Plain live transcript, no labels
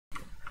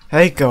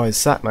Hey guys,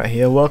 Zatmat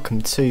here,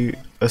 welcome to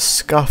a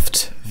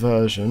scuffed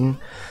version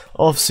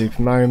of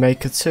Super Mario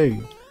Maker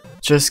 2.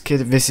 Just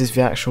kidding, this is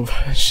the actual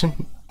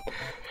version.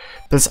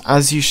 But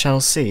as you shall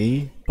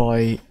see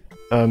by,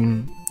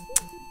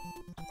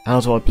 how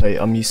do I play?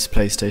 I'm used to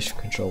PlayStation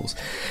controls.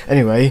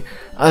 Anyway,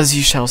 as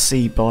you shall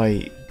see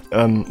by,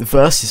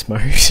 versus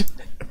mode,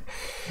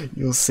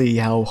 you'll see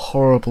how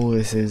horrible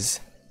this is.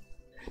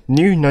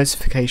 New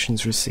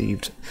notifications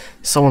received.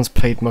 Someone's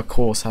played my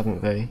course,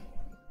 haven't they?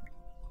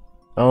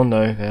 Oh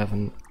no, they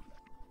haven't.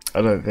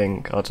 I don't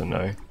think. I don't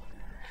know.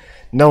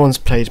 No one's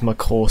played my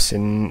course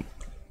in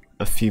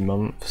a few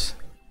months.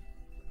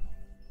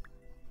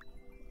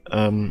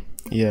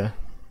 Yeah.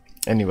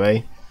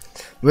 Anyway,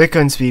 we're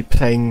going to be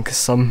playing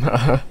some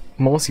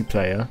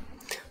multiplayer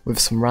with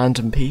some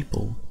random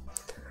people.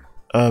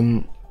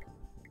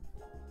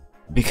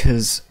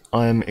 Because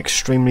I am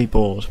extremely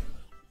bored.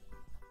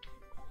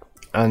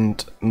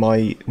 And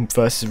my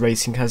versus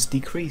rating has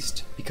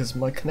decreased because of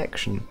my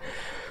connection.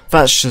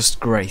 That's just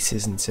great,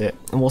 isn't it?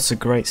 And what a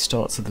great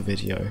start to the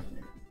video.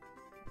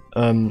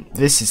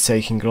 This is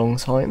taking a long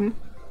time.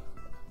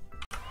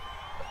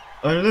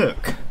 Oh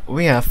look,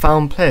 we have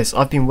found players.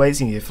 I've been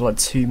waiting here for like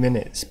 2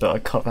 minutes, but I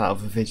cut that out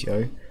of the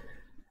video.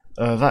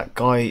 That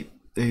guy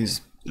who's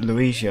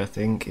Luigi, I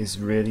think, is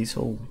really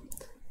tall.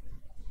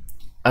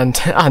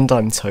 And I'm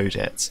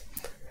Toadette.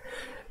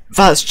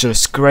 That's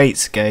just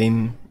great,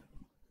 game.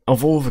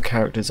 Of all the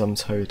characters, I'm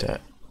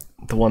Toadette.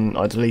 The one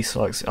I'd least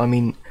like. I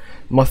mean,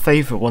 my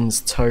favourite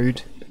one's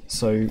Toad,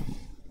 so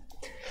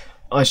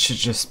I should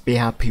just be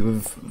happy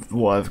with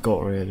what I've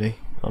got, really.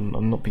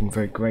 I'm not being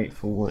very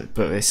grateful,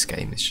 but this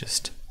game is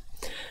just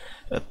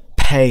a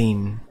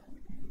pain.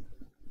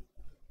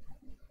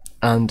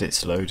 And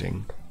it's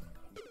loading.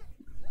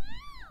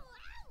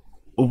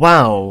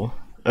 Wow,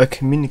 a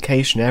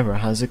communication error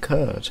has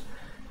occurred.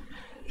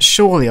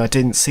 Surely I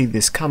didn't see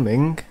this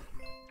coming.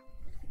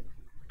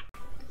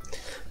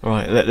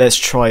 Right, let's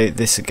try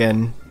this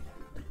again.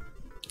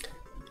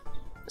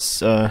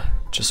 So,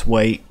 just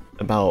wait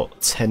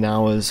about 10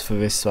 hours for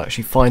this to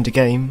actually find a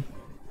game.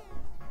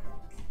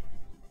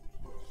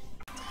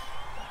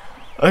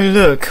 Oh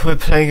look, we're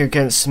playing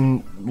against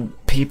some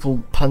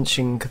people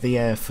punching the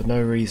air for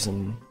no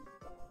reason.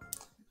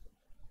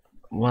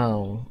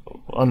 Wow,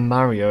 I'm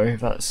Mario,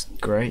 that's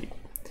great.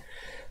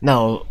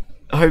 Now,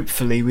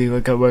 hopefully we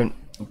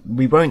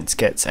won't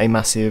get a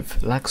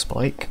massive lag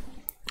spike,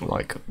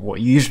 like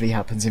what usually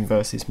happens in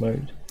versus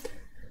mode,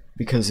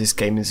 because this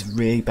game is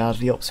really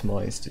badly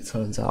optimized, it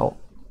turns out.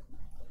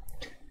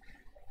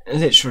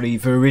 Literally,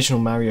 the original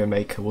Mario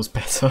Maker was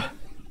better.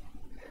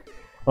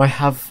 I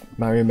have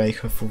Mario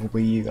Maker for the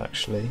Wii U,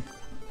 actually.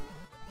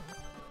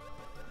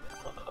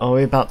 Are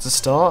we about to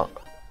start?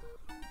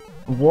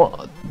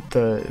 What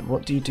do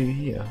you do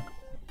here?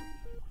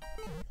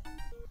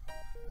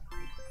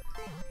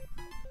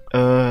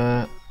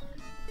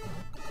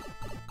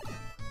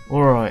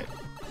 Alright.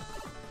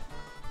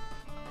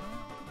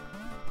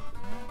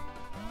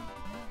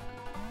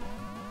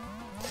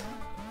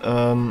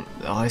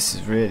 Oh, this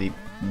is really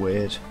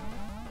weird.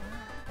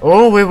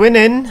 Oh, we're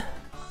winning!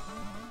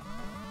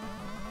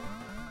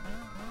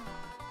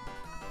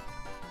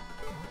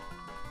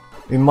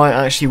 We might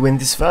actually win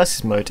this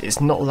versus mode.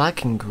 It's not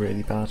lagging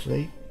really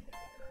badly.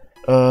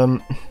 I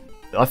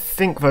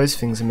think those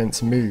things are meant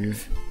to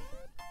move.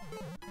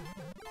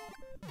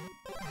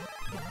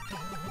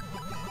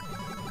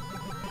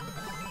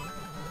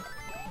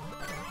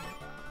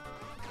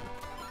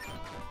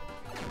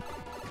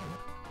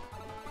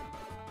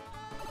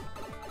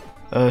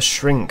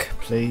 Shrink,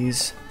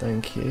 please.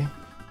 Thank you.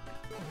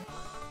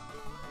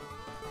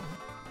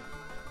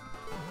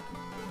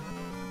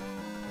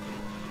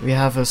 We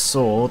have a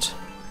sword.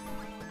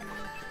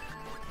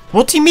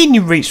 What do you mean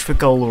you reached for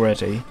goal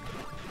already?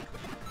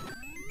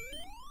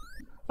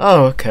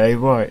 Oh, okay,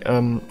 right,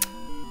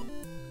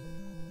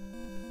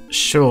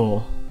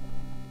 Sure.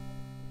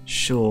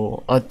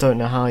 Sure. I don't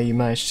know how you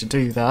managed to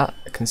do that,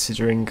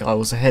 considering I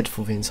was ahead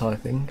for the entire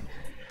thing.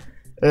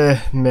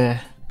 Meh.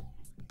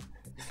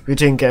 We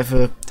didn't get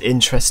the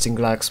interesting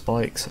lag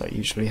spikes that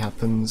usually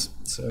happens,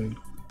 so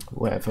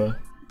whatever.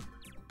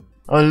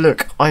 Oh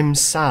look, I'm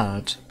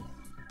sad.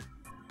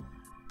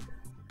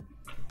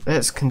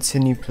 Let's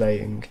continue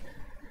playing.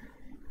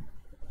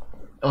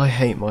 I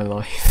hate my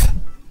life.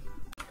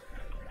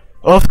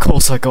 Of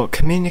course I got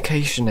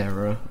communication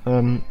error.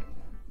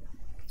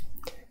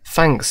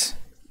 Thanks.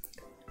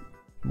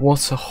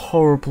 What a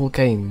horrible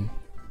game.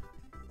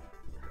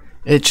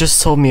 It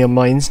just told me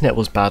my internet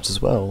was bad as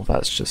well.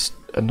 That's just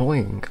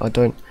annoying. I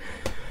don't...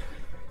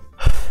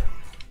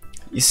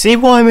 You see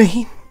what I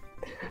mean?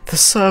 The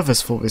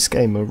servers for this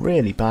game are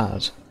really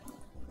bad.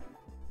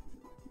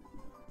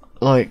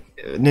 Like,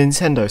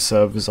 Nintendo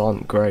servers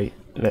aren't great,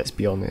 let's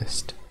be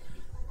honest.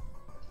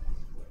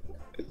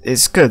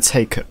 It's gonna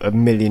take a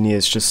million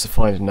years just to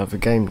find another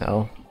game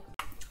now.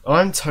 Oh,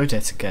 I'm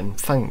Toadette again.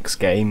 Thanks,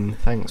 game.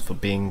 Thanks for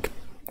being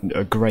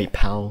a great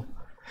pal.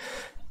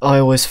 I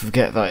always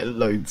forget that it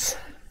loads.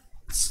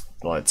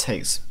 It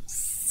takes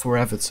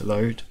forever to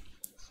load.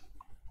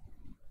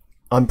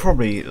 I'm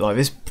probably, like,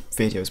 this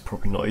video is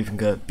probably not even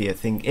going to be a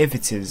thing. If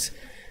it is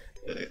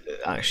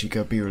actually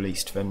going to be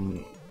released,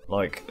 then,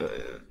 like,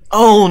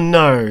 oh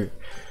no!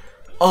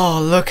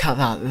 Oh, look at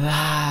that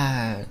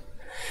there!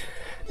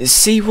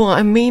 See what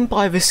I mean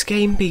by this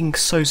game being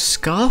so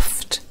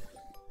scuffed?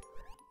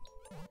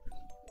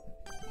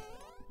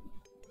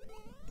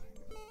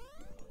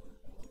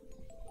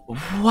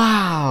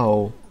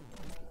 Wow!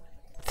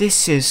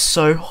 This is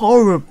so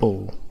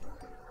horrible!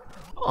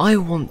 I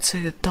want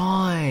to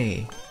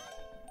die!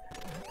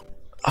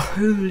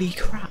 Holy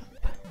crap!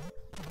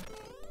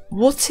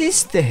 What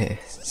is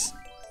this?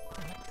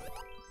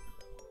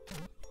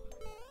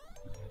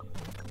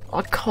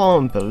 I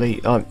can't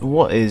believe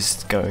what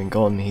is going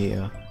on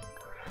here.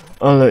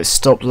 Oh look,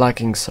 stop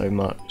lagging so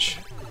much.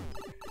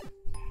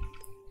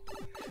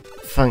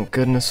 Thank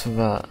goodness for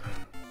that.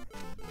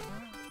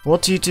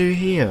 What do you do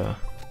here?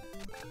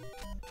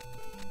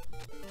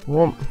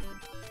 What?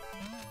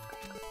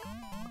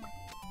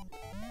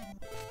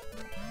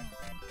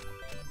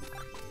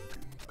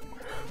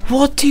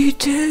 What do you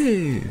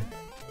do?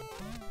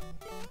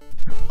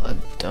 I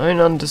don't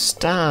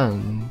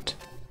understand.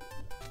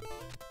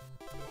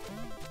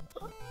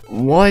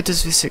 Why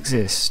does this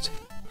exist?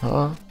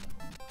 Huh?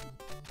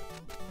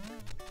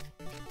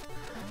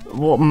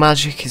 What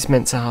magic is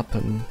meant to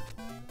happen?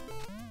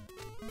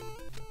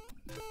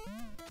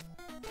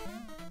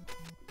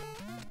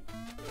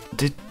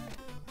 Did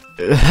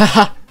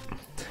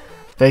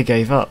they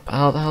gave up?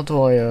 How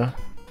do I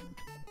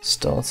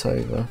start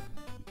over?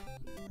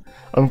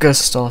 I'm gonna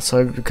start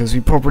over because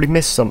we probably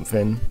missed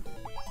something.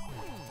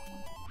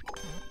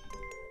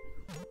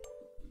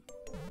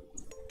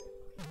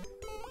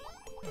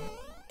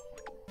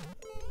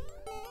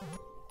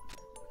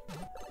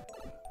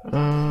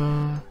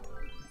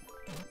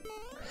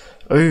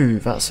 Oh,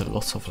 that's a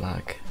lot of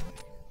lag.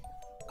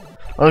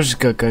 I'm just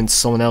gonna go into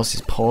someone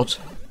else's pod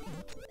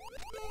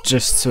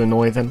just to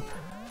annoy them.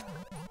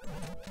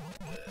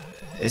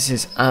 This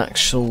is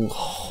actual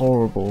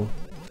horrible.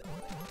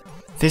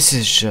 This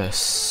is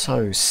just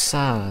so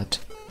sad.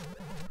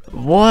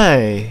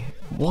 Why?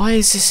 Why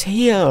is this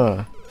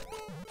here?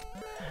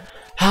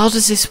 How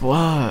does this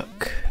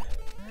work?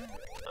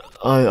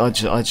 I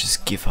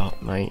just give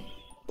up, mate.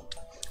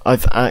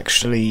 I've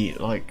actually,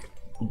 like,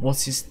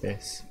 what is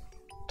this?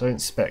 Don't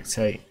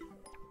spectate.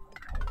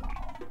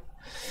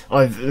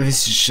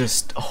 This is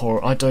just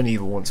horror. I don't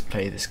even want to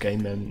play this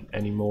game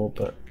anymore,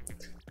 but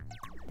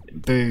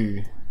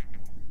boo.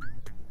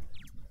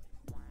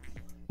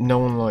 No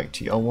one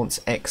liked you. I want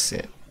to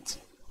exit.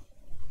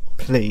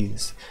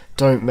 Please,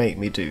 don't make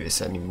me do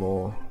this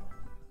anymore.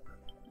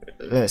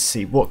 Let's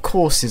see, what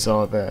courses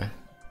are there?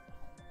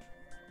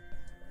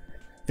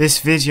 This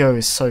video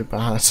is so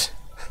bad.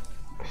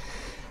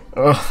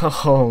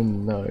 Oh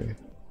no.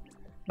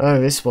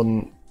 Oh, this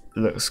one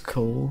looks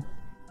cool.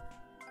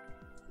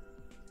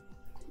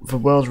 The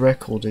world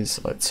record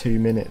is like 2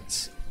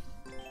 minutes.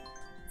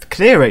 The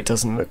clear rate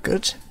doesn't look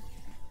good.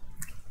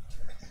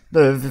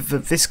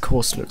 This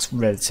course looks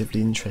relatively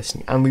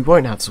interesting, and we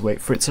won't have to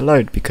wait for it to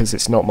load because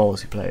it's not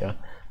multiplayer.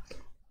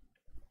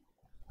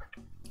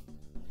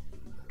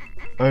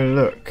 Oh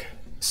look,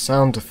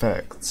 sound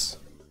effects.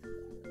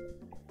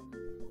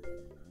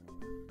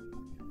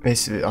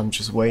 Basically, I'm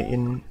just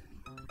waiting.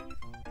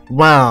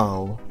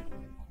 Wow!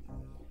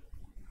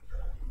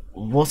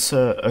 What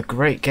a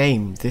great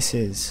game this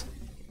is.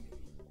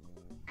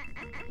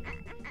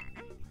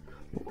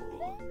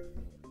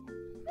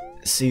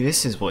 See,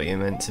 this is what you're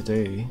meant to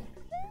do.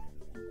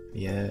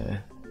 Yeah.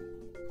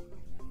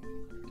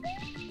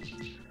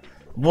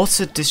 What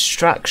a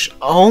distraction.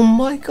 Oh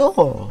my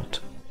god!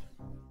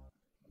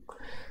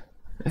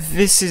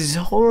 This is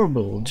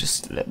horrible.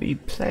 Just let me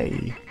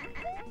play.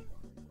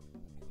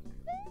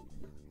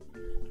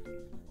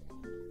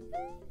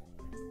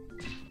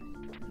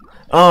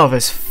 Oh,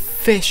 there's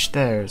fish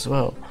there as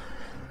well.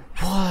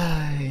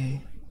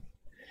 Why?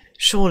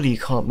 Surely you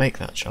can't make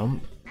that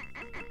jump.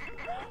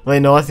 Wait,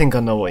 no, I think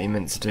I know what you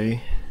meant to do.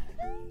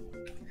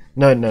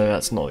 No,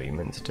 that's not what you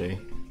meant to do.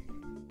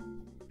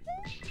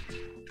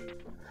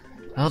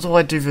 How do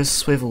I do the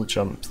swivel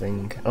jump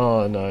thing?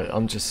 Oh no,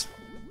 I'm just...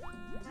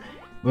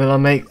 Will I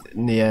make...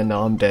 Yeah,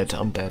 no, I'm dead,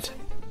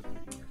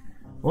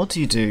 What do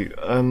you do?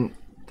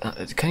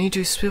 Can you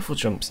do swivel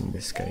jumps in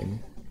this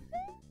game?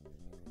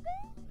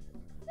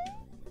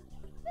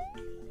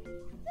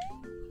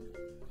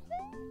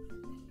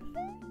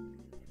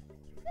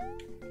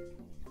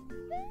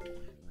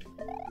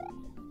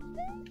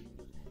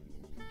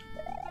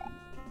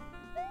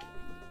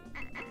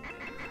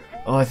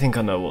 Oh, I think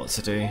I know what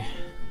to do.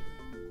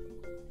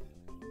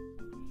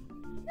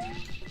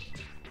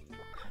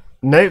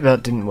 Nope,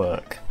 that didn't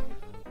work.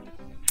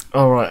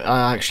 Alright,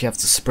 I actually have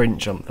to sprint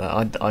jump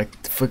that. I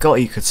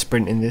forgot you could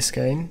sprint in this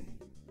game.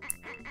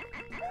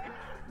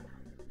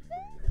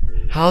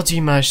 How do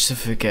you manage to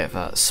forget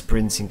that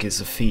sprinting is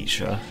a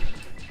feature?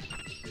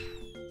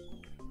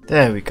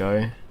 There we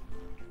go.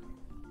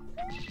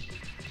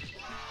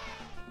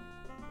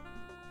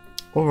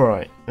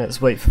 Alright,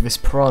 let's wait for this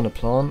piranha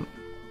plant.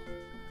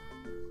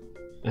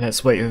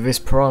 Let's wait for this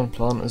piranha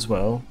plant as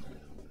well.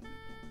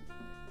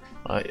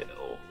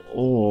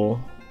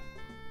 Or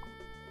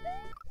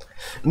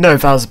no,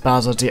 that was a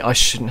bad idea. I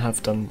shouldn't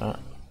have done that.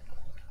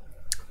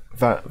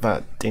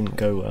 That didn't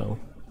go well.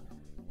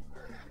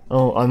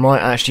 Oh, I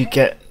might actually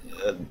get.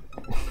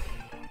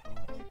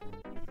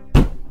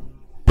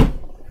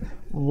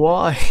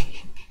 Why?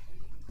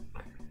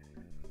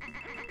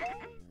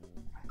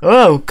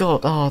 Oh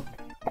God!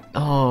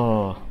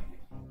 Oh.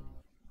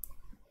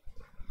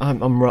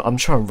 I'm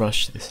trying to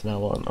rush this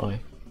now, aren't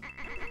I?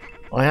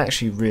 I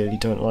actually really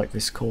don't like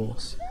this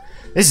course.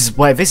 This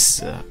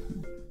is a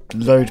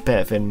load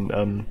better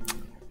than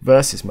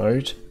versus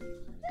mode.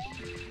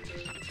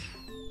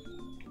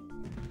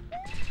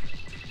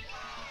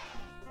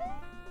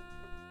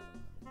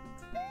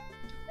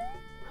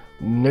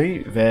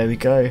 No, there we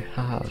go.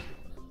 Haha.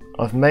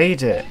 I've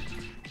made it.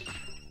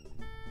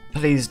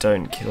 Please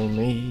don't kill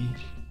me.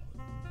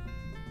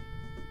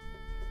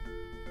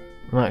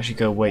 I'm actually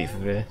gonna wait for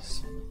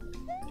this.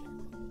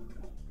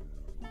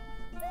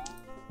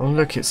 Oh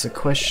look, it's a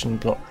question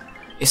block.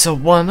 It's a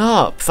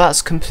 1-up!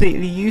 That's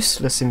completely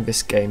useless in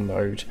this game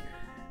mode.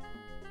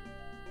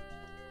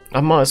 I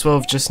might as well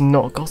have just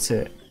not got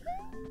it.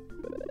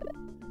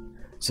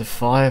 It's a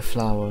fire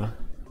flower.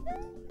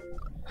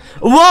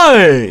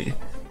 Whoa!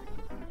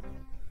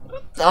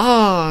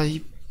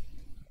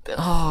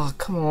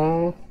 Come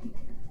on.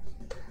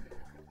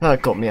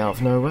 That got me out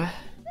of nowhere.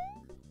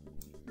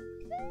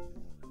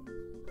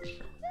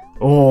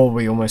 Oh,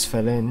 we almost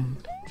fell in.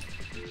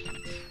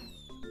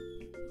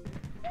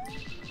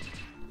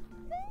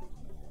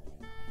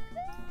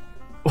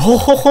 Oh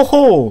ho ho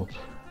ho!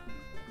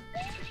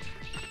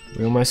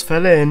 We almost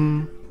fell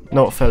in.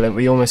 Not fell in,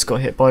 we almost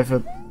got hit by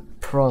the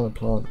piranha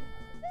plant.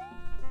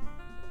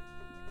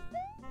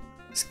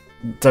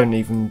 Don't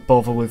even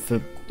bother with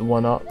the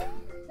 1-up.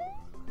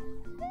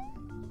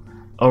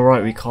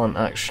 Alright, we can't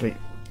actually.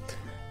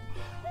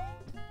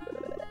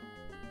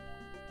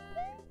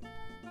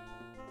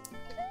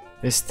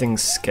 This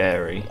thing's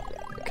scary.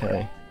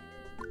 Okay.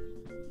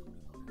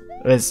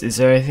 Is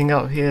there anything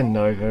up here?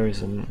 No, there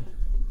isn't.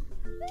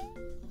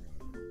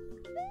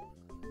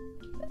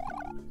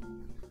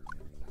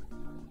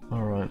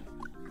 Alright.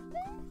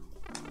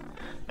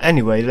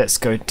 Anyway, let's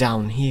go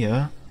down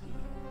here.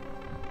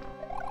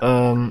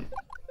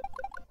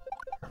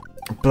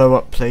 Blow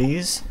up,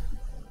 please.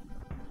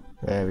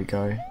 There we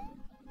go.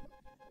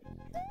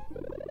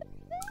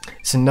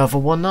 It's another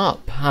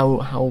 1-up.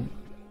 How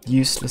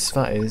useless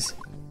that is.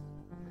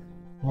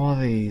 What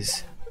are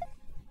these?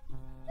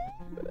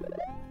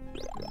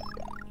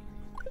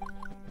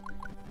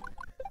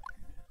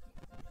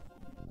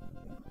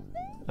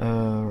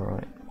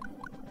 Right.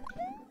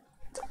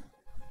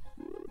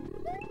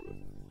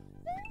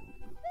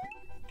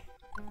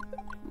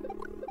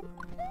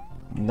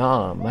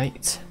 Nah,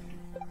 mate.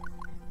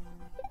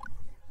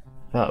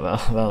 That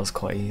was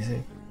quite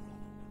easy.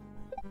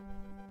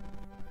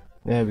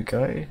 There we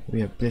go.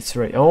 We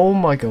obliterate. Oh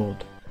my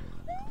god.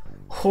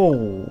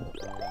 Oh.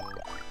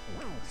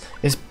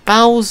 It's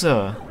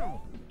Bowser.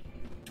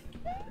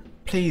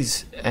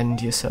 Please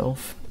end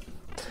yourself.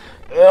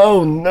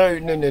 Oh no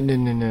no no no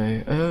no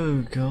no.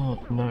 Oh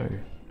god no.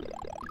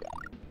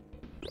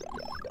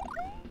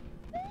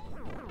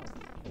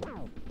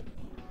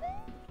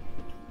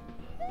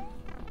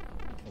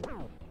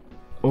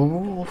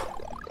 Oh.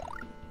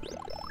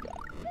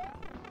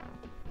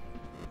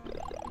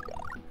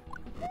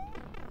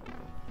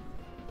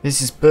 This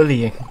is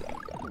bullying.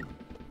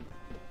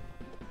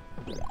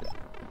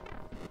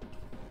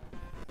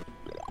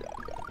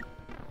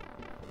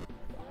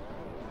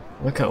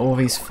 Look at all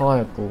these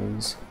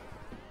fireballs.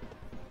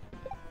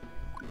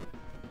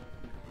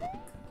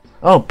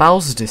 Oh,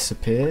 Bowser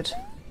disappeared.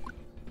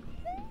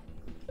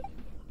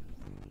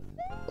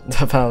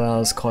 That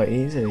was quite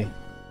easy.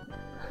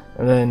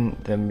 And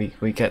then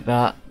we get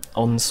that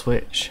on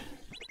switch.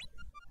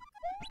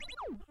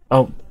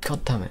 Oh,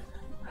 god damn it.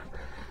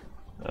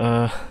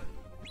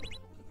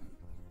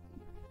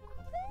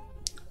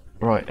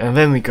 Right, and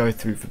then we go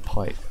through the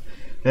pipe.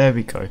 There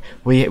we go.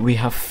 We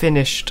have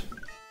finished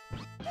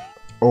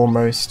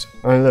almost.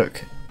 Oh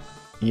look,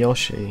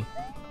 Yoshi.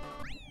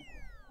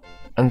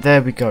 And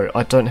there we go.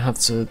 I don't have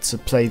to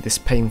play this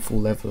painful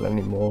level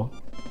anymore.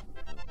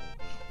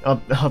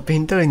 I've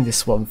been doing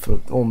this one for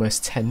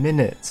almost 10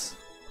 minutes.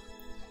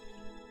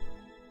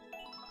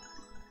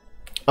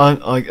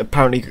 I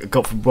apparently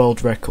got the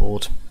world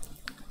record.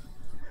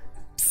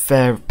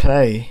 Fair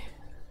play.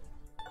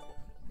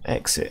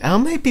 Exit. How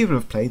many people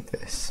have played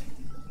this?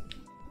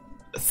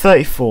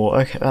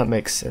 34. Okay, that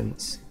makes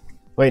sense.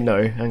 Wait,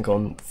 no, hang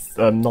on.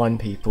 9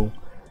 people.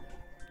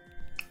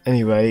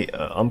 Anyway,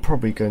 I'm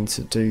probably going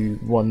to do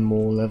one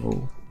more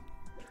level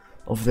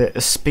of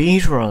a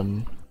speed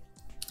run.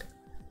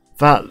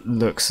 That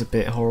looks a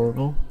bit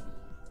horrible.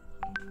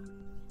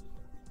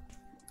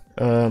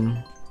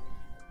 But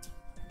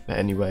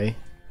anyway.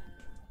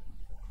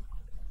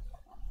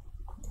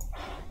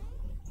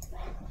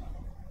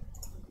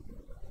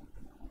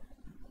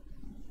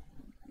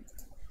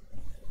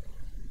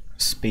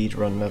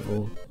 Speedrun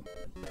level.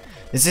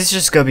 Is this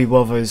just gonna be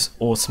one of those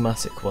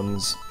automatic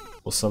ones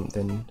or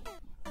something?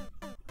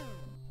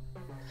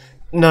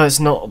 No, it's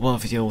not one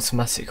of the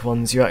automatic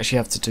ones. You actually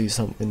have to do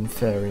something.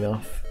 Fair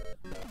enough.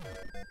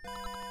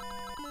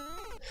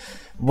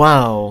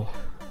 Wow.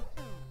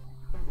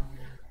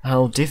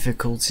 How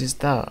difficult is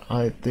that?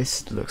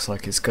 This looks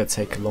like it's gonna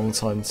take a long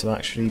time to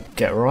actually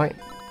get right.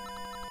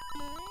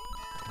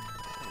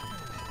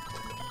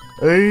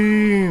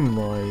 Oh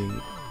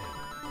my...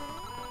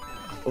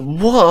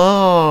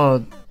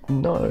 What?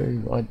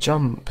 No, I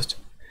jumped.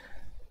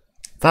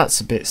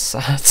 That's a bit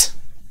sad.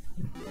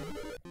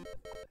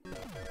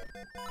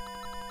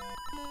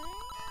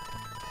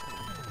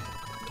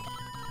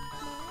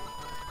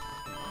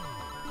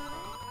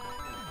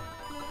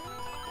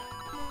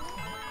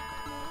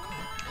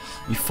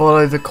 You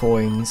follow the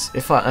coins.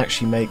 If I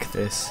actually make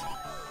this.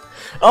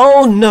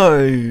 Oh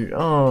no!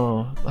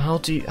 Oh, how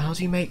do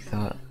you make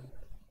that?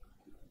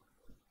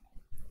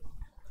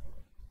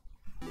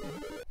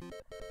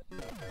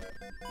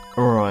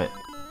 Alright.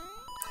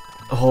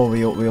 Oh,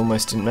 we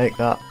almost didn't make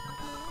that.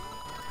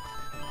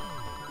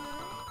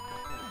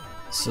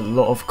 It's a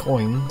lot of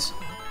coins.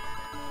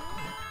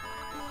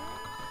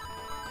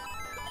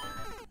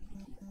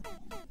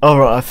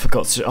 Alright, I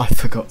forgot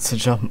to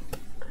jump.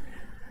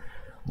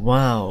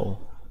 Wow.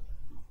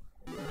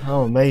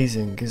 How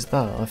amazing is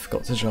that? I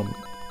forgot to jump.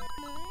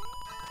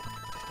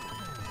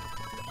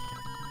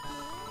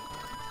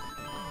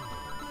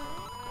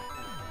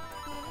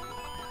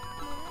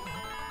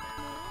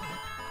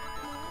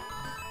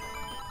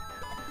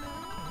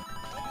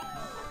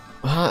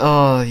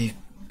 Oh, you...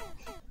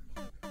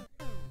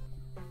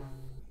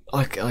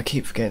 I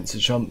keep forgetting to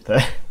jump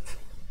there.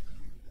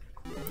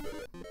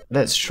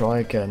 Let's try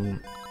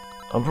again.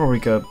 I'm probably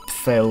gonna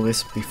fail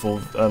this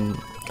before, I'm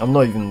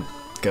not even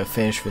gonna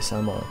finish this,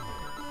 am I?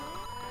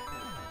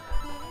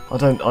 I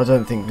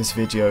don't think this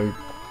video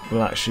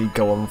will actually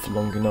go on for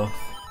long enough.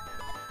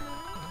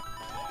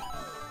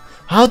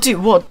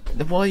 What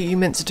are you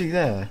meant to do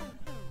there?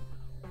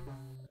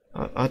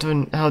 I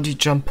don't, how do you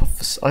jump off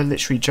this? I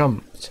literally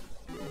jumped.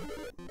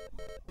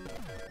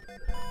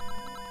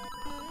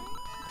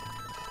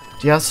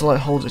 Do you have to like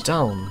hold it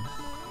down?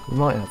 You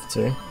might have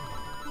to.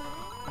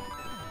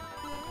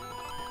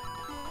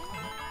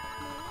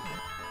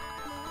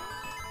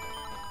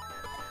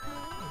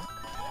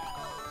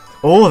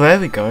 Oh, there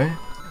we go.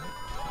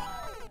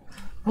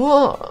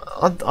 What?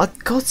 I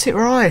got it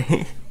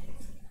right.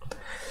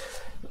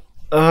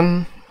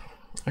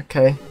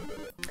 Okay.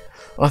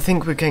 I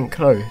think we're getting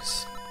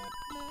close.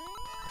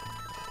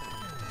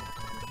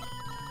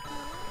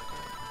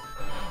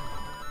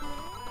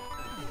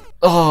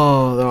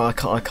 Oh,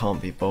 I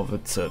can't be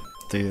bothered to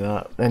do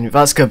that. And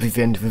that's gonna be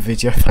the end of the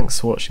video. Thanks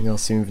for watching. I'll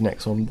see you in the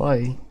next one.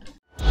 Bye.